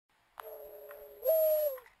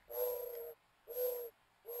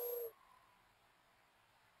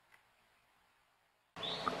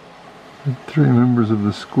Three members of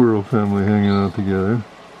the squirrel family hanging out together.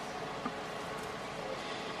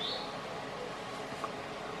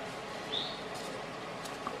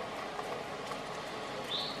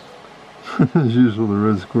 As usual, the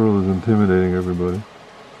red squirrel is intimidating everybody.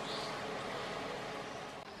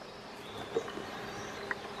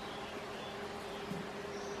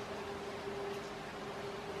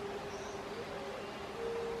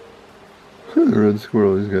 The red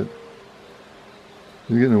squirrel, he's getting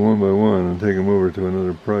them one by one and take them over to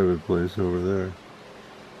another private place over there.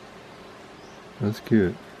 That's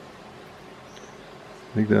cute.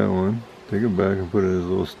 Take that one, take it back and put it in his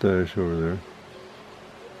little stash over there.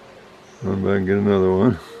 Run back and get another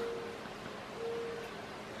one.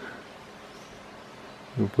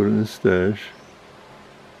 We'll put it in his stash.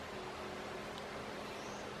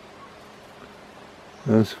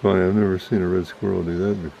 That's funny, I've never seen a red squirrel do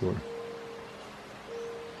that before.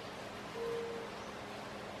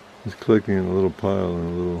 He's collecting in a little pile in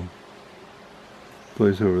a little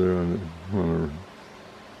place over there on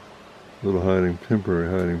a little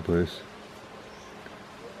temporary hiding place.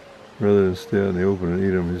 Rather than stay out in the open and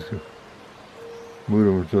eat them, he's moved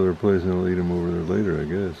them to another place and he'll eat them over there later, I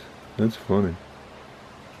guess. That's funny.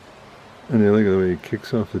 And I like the way he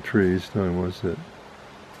kicks off the tree each time. Watch that.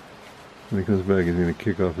 When he comes back, he's going to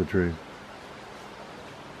kick off the tree.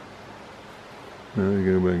 Now he's going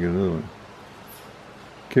to go back and get another one.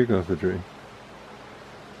 Kick off the tree.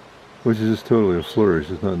 Which is just totally a flourish.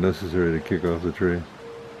 It's not necessary to kick off the tree.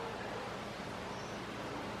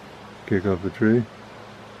 Kick off the tree.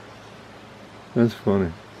 That's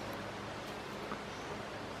funny.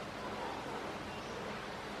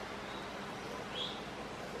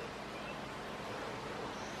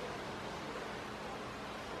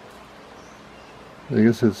 I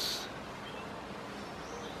guess it's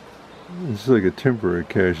like a temporary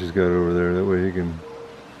cache he's got over there. That way he can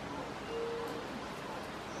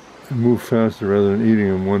move faster rather than eating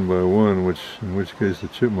them one by one, in which case the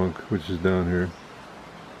chipmunk, which is down here,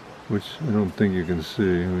 which I don't think you can see.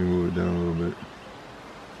 Let me move it down a little bit.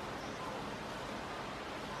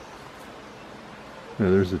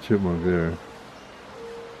 Yeah, there's the chipmunk there.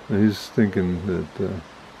 And he's thinking that the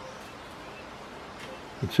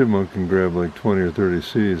chipmunk can grab like 20 or 30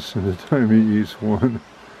 seeds in the time he eats one.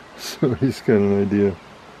 So he's got an idea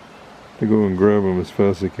to go and grab them as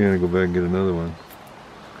fast as he can and go back and get another one.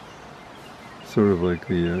 Sort of like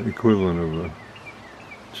the equivalent of a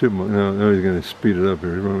chipmunk. Now he's going to speed it up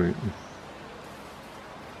here.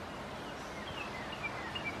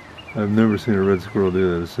 I've never seen a red squirrel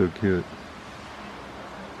do that. It's so cute.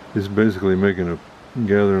 He's basically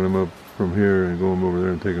gathering them up from here and going over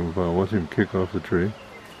there and taking them a pile. Watch him kick off the tree.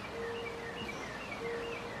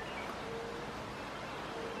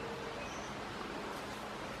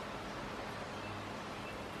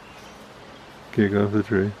 Kick off the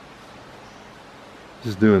tree.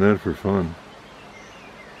 Just doing that for fun.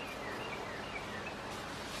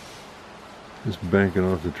 Just banking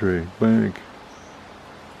off the tree. Bank.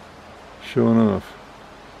 Showing off.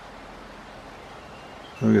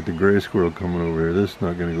 I'll get the gray squirrel coming over here. This is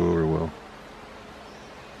not going to go over well.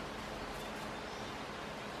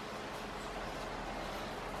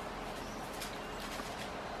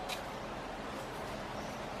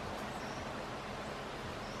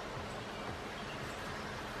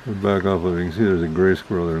 We'll back off of it. You can see there's a gray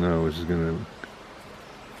squirrel there now, which is going to...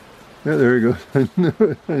 Yeah, there he goes.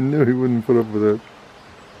 I knew he wouldn't put up with that.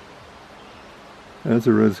 That's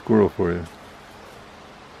a red squirrel for you.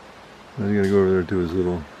 Now you got to go over there to his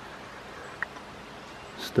little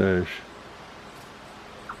stash.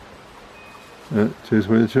 Chase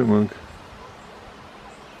away the chipmunk.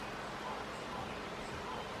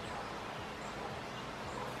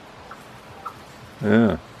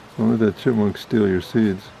 Yeah, don't let that chipmunk steal your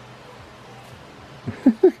seeds.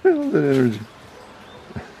 Look at all that energy.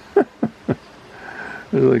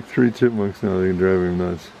 There's like 3 chipmunks now that can drive him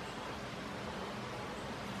nuts.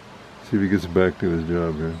 See if he gets back to his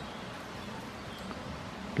job here.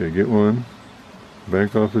 Okay, get one.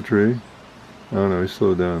 Bank off the tree. Oh no, he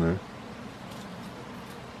slowed down there.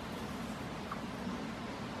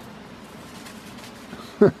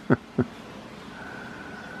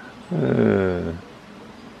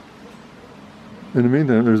 In the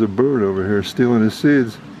meantime, there's a bird over here stealing his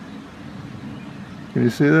seeds. Can you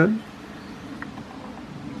see that?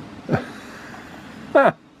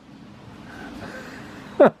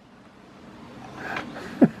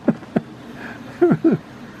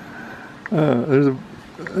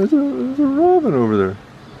 There's a robin over there.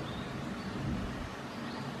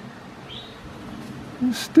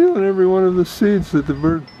 He's stealing every one of the seeds that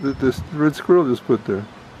this red squirrel just put there.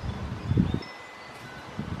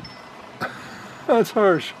 That's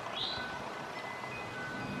harsh.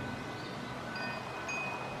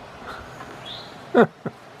 Oh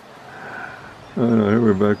no, here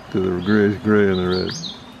we're back to the gray and the red.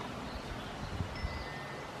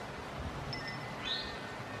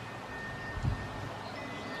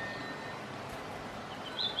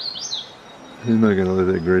 He's not going to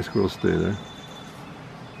let that gray squirrel stay there.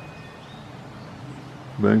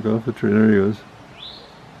 Bank off the tree. There he goes.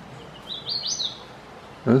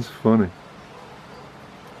 That's funny.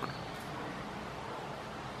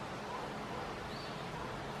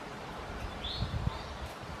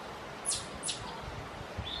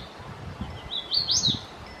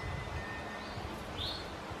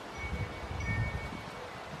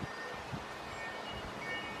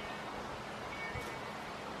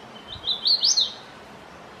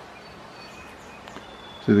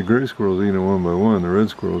 See, the gray squirrel's eating one by one. The red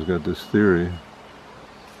squirrel's got this theory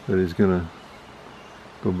that he's gonna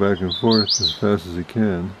go back and forth as fast as he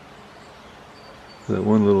can. That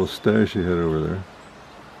one little stash he had over there.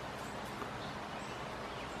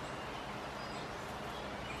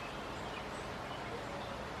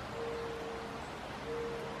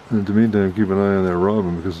 And in the meantime, keep an eye on that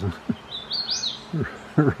robin, because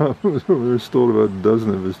Robin was over there, stole about a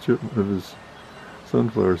dozen of his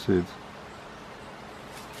sunflower seeds.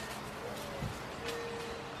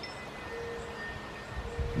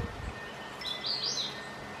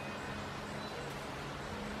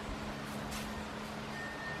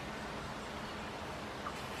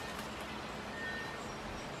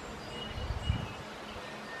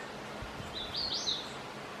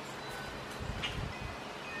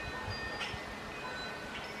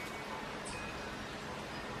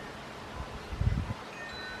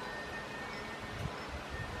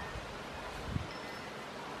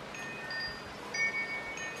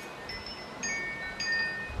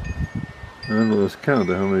 I lost count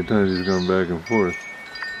of how many times he's gone back and forth.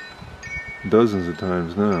 Dozens of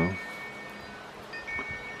times now.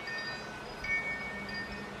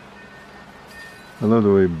 I love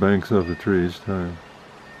the way he banks off the tree each time.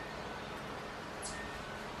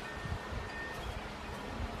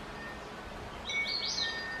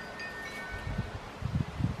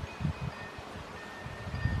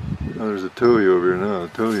 Oh, there's a towhee over here now. The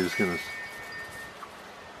towhee is gonna...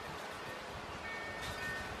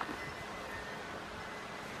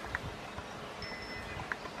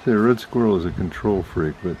 See, a red squirrel is a control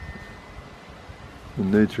freak, but in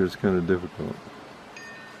nature it's kind of difficult.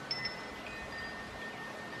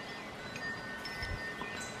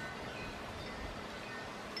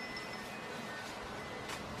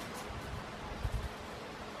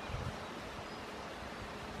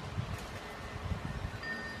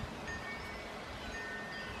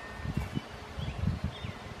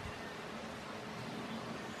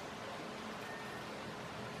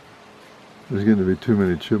 There's getting to be too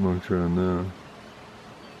many chipmunks around now.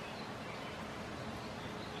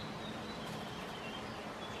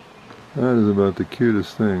 That is about the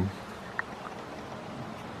cutest thing.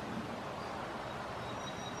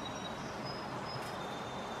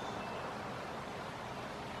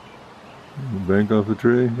 Bank off the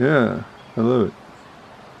tree? Yeah, I love it.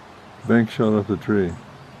 Bank shot off the tree.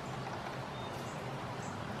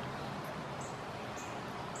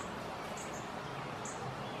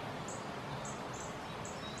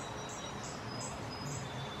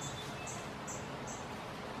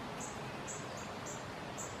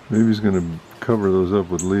 Maybe he's going to cover those up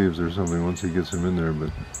with leaves or something once he gets them in there,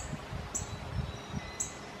 but...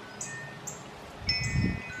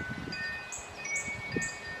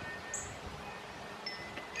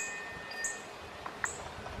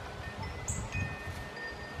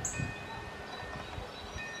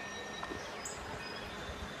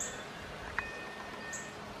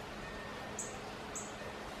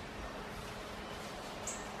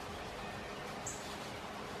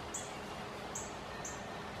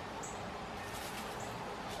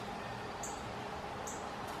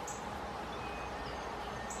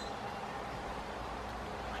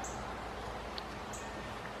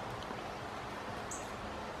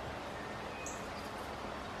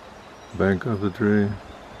 Bank off the tree.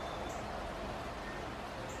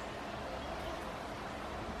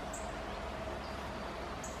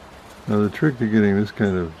 Now the trick to getting this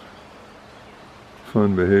kind of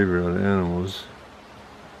fun behavior out of animals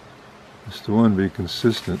is to, one, be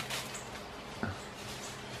consistent,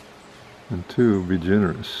 and two, be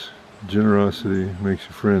generous. Generosity makes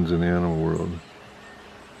you friends in the animal world.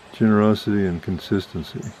 Generosity and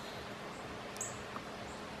consistency.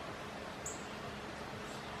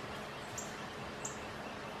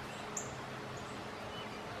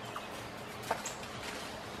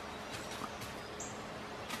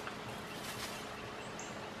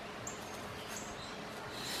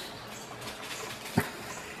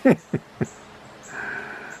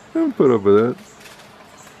 Don't put up with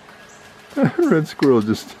that. Red squirrel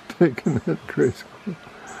just taking that gray squirrel.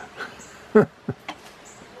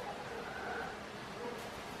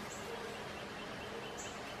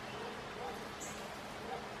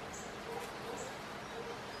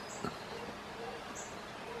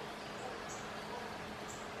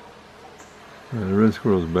 The red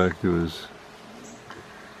squirrel's back to his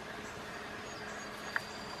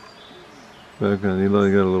back on. He got a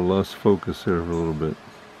little lost focus there for a little bit.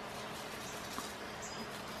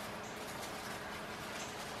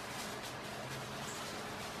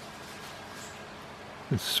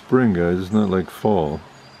 It's spring, guys. It's not like fall.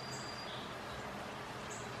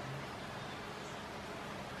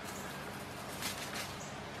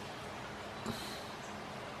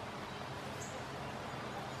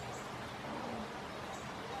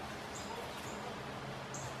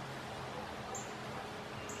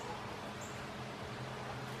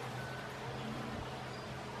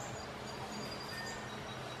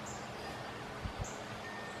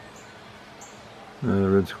 The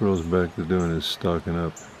red squirrel's back to doing his stocking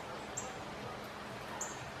up.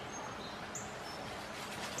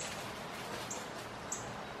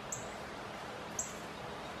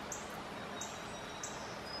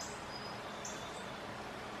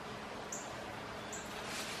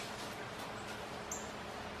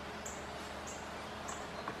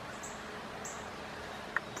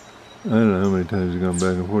 I don't know how many times he's gone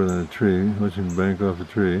back and forth on a tree. Watch him bank off a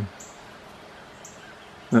tree.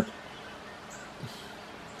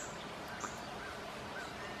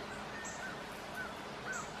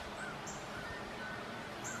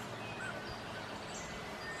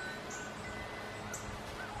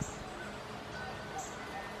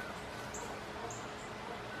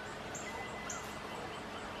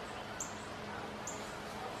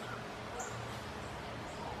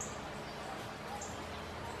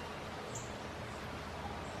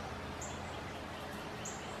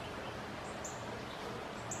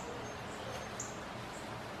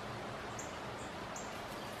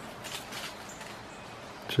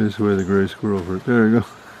 Chase away the gray squirrel for it. There you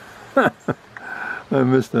go. I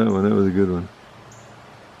missed that one. That was a good one.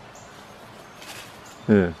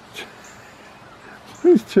 Yeah.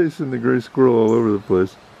 He's chasing the gray squirrel all over the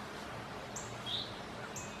place.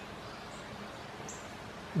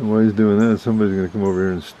 And while he's doing that, somebody's going to come over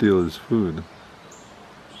here and steal his food.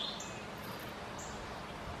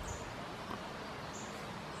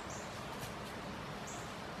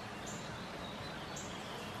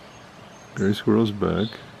 Gray squirrel's back.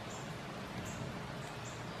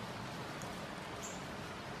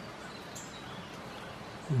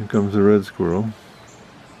 Here comes the red squirrel.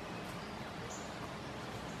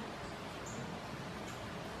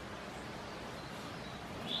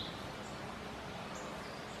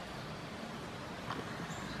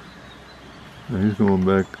 Now he's going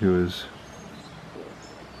back to his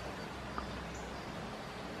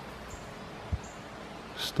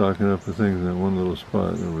stocking up the things in that one little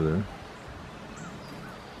spot over there.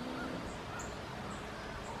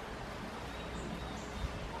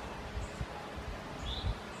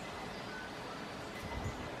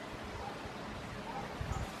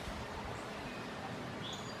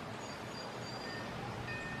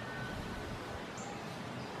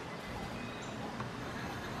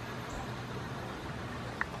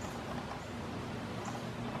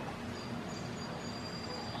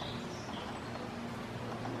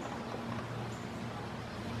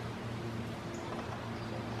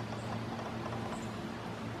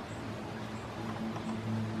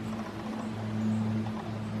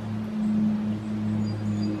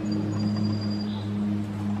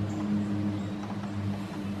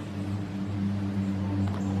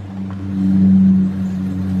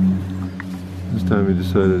 Time he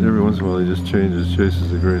decided every once in a while he just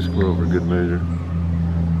chases the gray squirrel for good measure.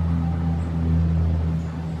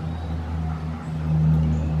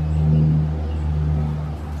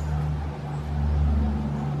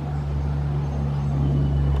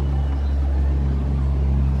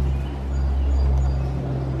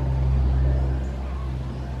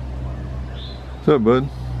 What's up, bud?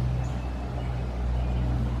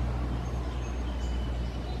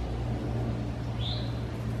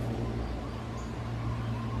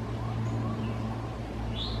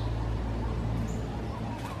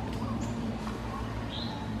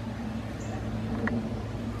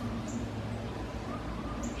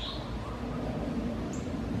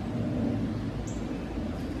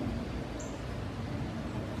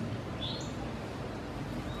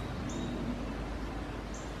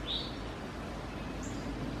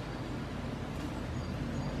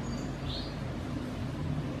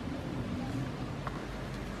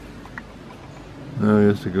 Now he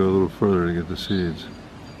has to go a little further to get the seeds.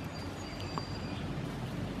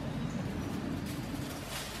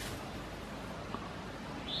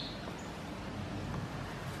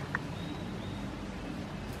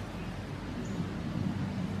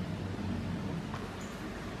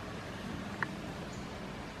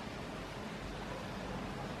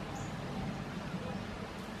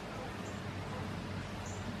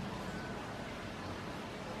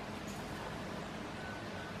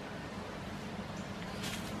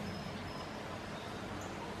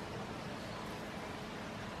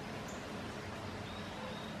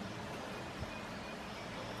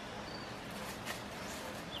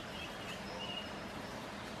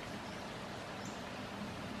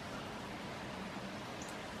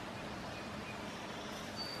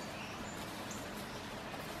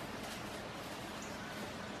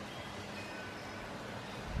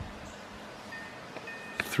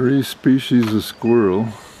 Three species of squirrel.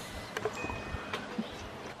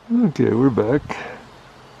 Okay, we're back.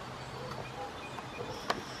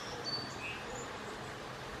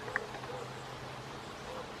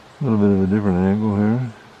 A little bit of a different angle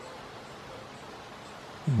here.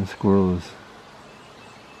 And the squirrel is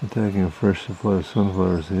attacking a fresh supply of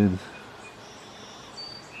sunflower seeds.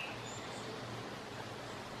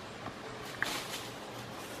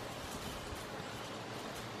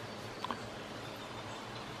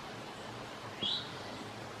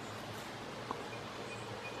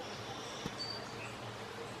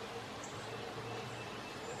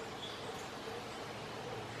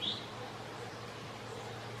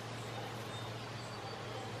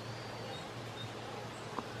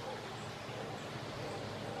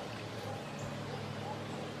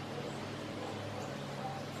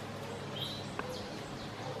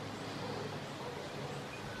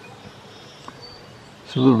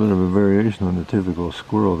 It's a little bit of a variation on the typical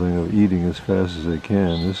squirrel thing of eating as fast as they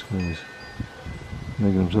can. This guy's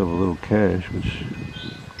making himself a little cache, which,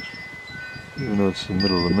 even though it's the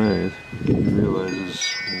middle of May, he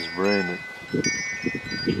realizes in his brain that he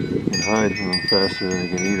can hide from them faster than he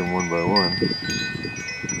can eat them one by one.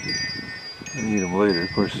 And eat them later.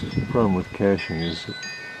 Of course, the problem with caching is that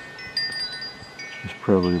there's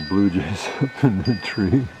probably blue jays up in the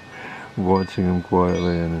tree watching him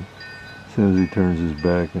quietly, and as soon as he turns his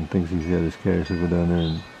back and thinks he's got his cache, he'll go down there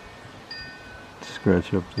and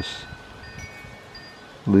scratch up the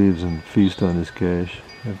leaves and feast on his cache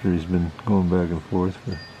after he's been going back and forth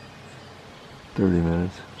for 30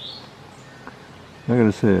 minutes. I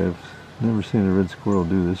gotta say, I've never seen a red squirrel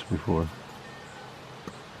do this before.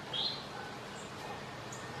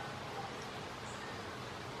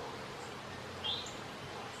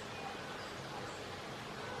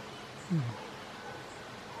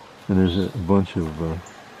 And there's a bunch of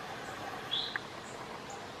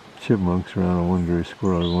chipmunks around on one gray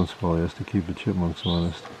squirrel. Every once in a while he has to keep the chipmunks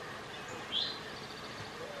honest.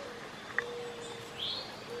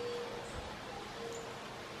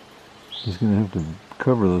 He's going to have to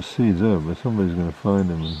cover those seeds up, but somebody's going to find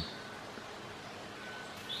them.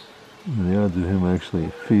 And the odds of him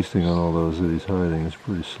actually feasting on all those that he's hiding is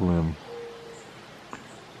pretty slim.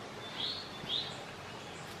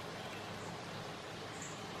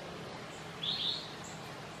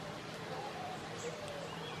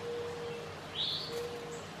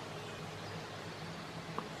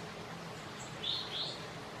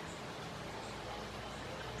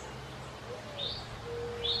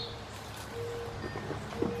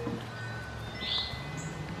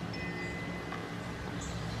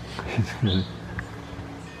 He's gonna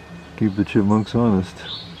keep the chipmunks honest.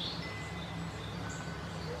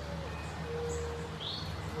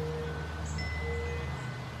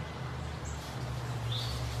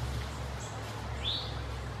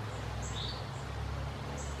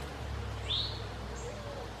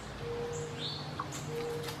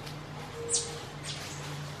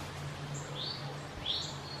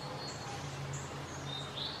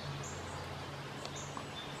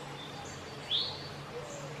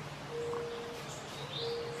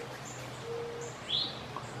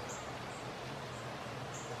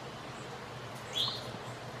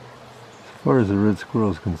 As far as the red squirrel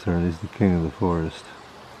is concerned, he's the king of the forest.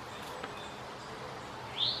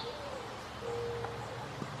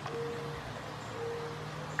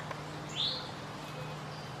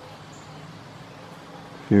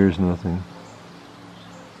 Fears nothing.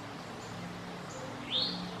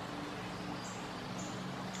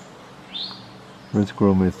 Red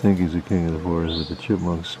squirrel may think he's the king of the forest, but the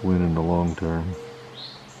chipmunks win in the long term.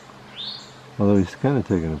 Although he's kind of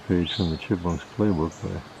taking a page from the chipmunk's playbook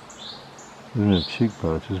by he doesn't have cheek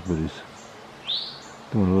pouches, but he's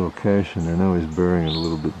doing a little cache in there. Now he's burying it a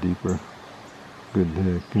little bit deeper. Good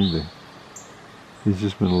technique. He's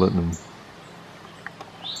just been letting them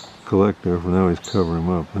collect there, for now he's covering them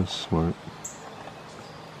up. That's smart.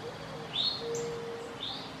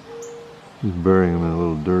 He's burying them in a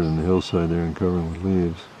little dirt in the hillside there and covering with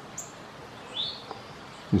leaves.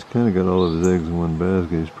 He's kind of got all of his eggs in one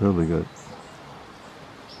basket. He's probably got,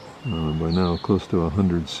 I don't know, by now close to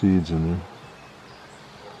 100 seeds in there.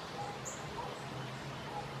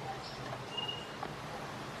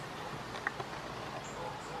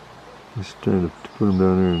 He's trying to put them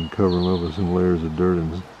down there and cover them up with some layers of dirt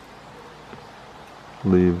and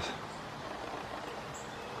leaves.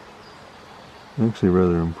 Actually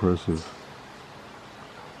rather impressive.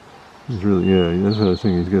 He's really, yeah, that's what I was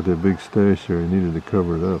thinking. He's got that big stash there. He needed to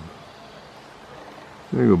cover it up.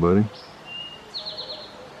 There you go, buddy.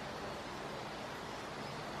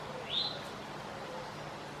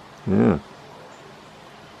 Yeah.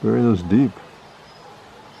 Bury those deep.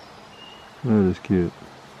 That is cute.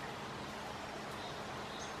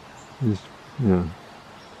 Yeah.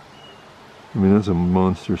 I mean, that's a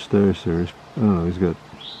monster stash there. I don't know, he's got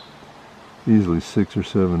easily 6 or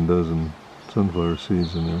 7 dozen sunflower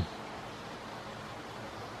seeds in there.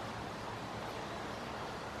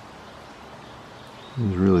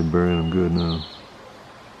 He's really burying them good now.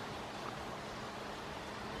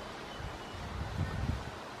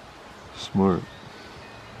 Smart.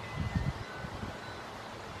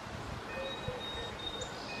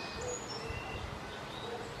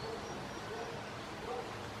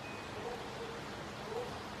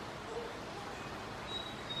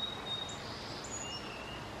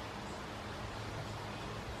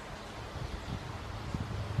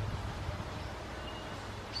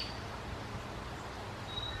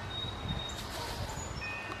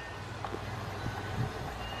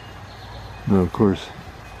 Now, of course,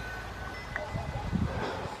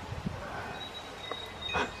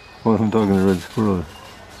 while I'm talking to Red Squirrel,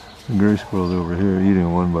 the gray squirrel's over here eating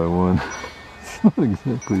them one by one. It's not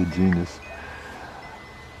exactly a genius.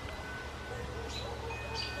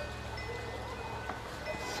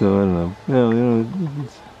 So, I don't know. Yeah, you know,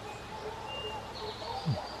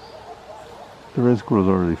 the red squirrel's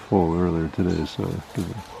already full earlier today, so...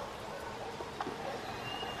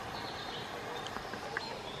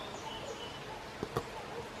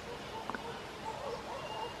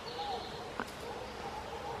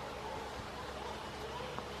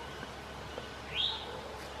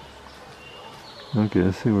 Okay,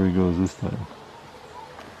 let's see where he goes this time.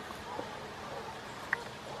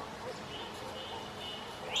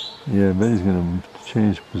 Yeah, I bet he's going to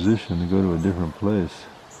change position to go to a different place.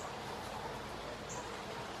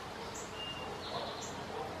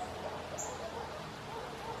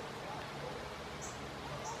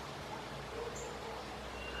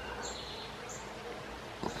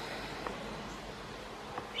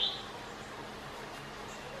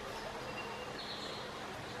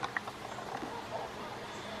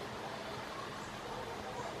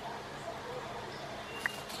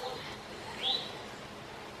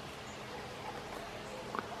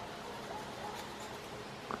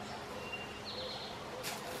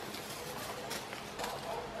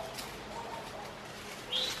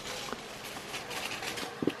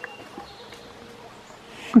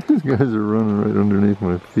 These guys are running right underneath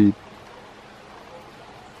my feet.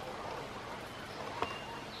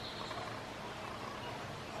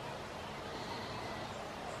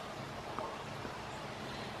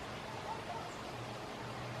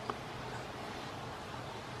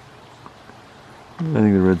 I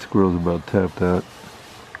think the red squirrel's about tapped out.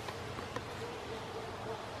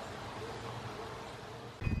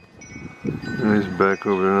 And he's back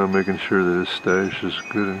over there now making sure that his stash is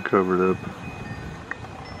good and covered up.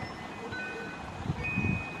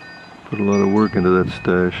 Put a lot of work into that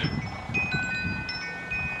stash.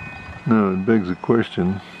 Now it begs the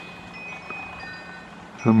question,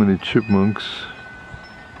 how many chipmunks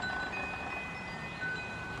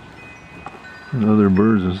and other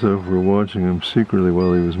birds and stuff were watching him secretly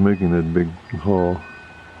while he was making that big haul?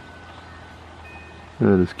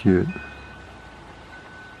 That is cute.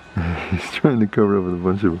 He's trying to cover up with a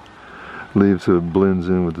bunch of leaves so it blends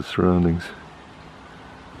in with the surroundings.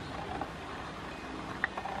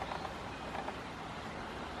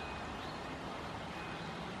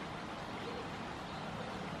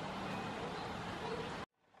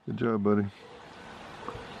 Good job, buddy.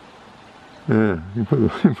 Yeah, he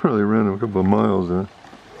probably ran a couple of miles, huh?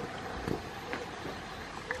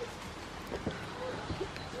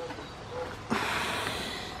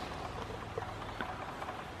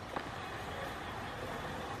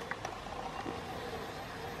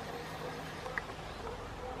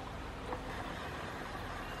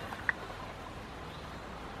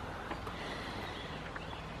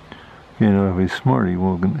 You know, if he's smart, he's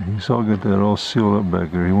all got that all sealed up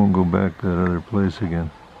back there. He won't go back to that other place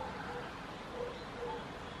again.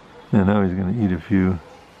 And now he's going to eat a few.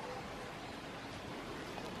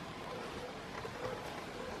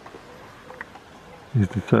 He's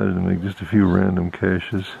decided to make just a few random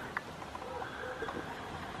caches.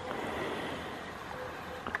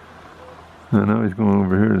 And now he's going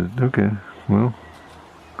over here. Okay, well.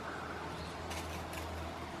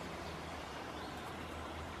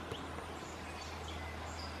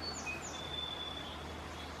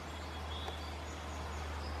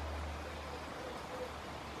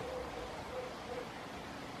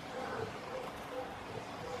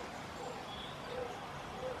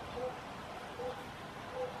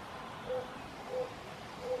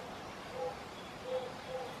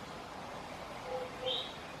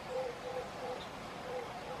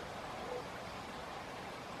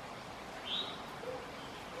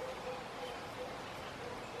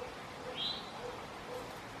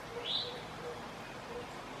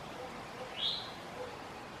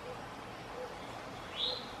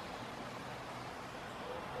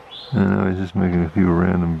 And now he's just making a few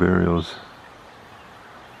random burials.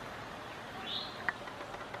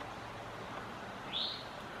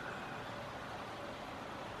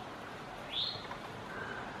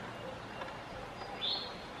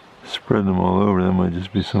 Spreading them all over, that might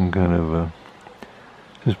just be some kind of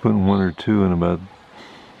just putting one or two in about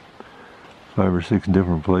 5 or 6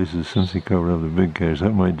 different places since he covered up the big cache.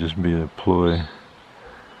 That might just be a ploy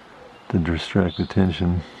to distract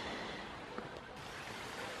attention.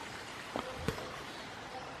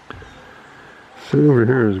 So over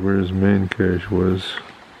here is where his main cache was.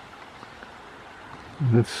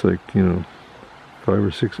 And it's like, you know, 5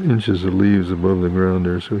 or 6 inches of leaves above the ground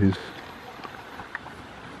there, so he's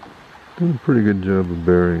done a pretty good job of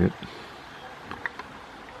burying it.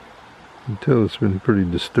 You can tell it's been pretty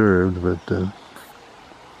disturbed, but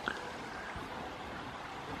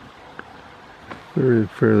buried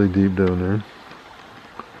fairly deep down there.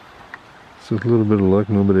 So with a little bit of luck,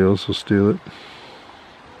 nobody else will steal it.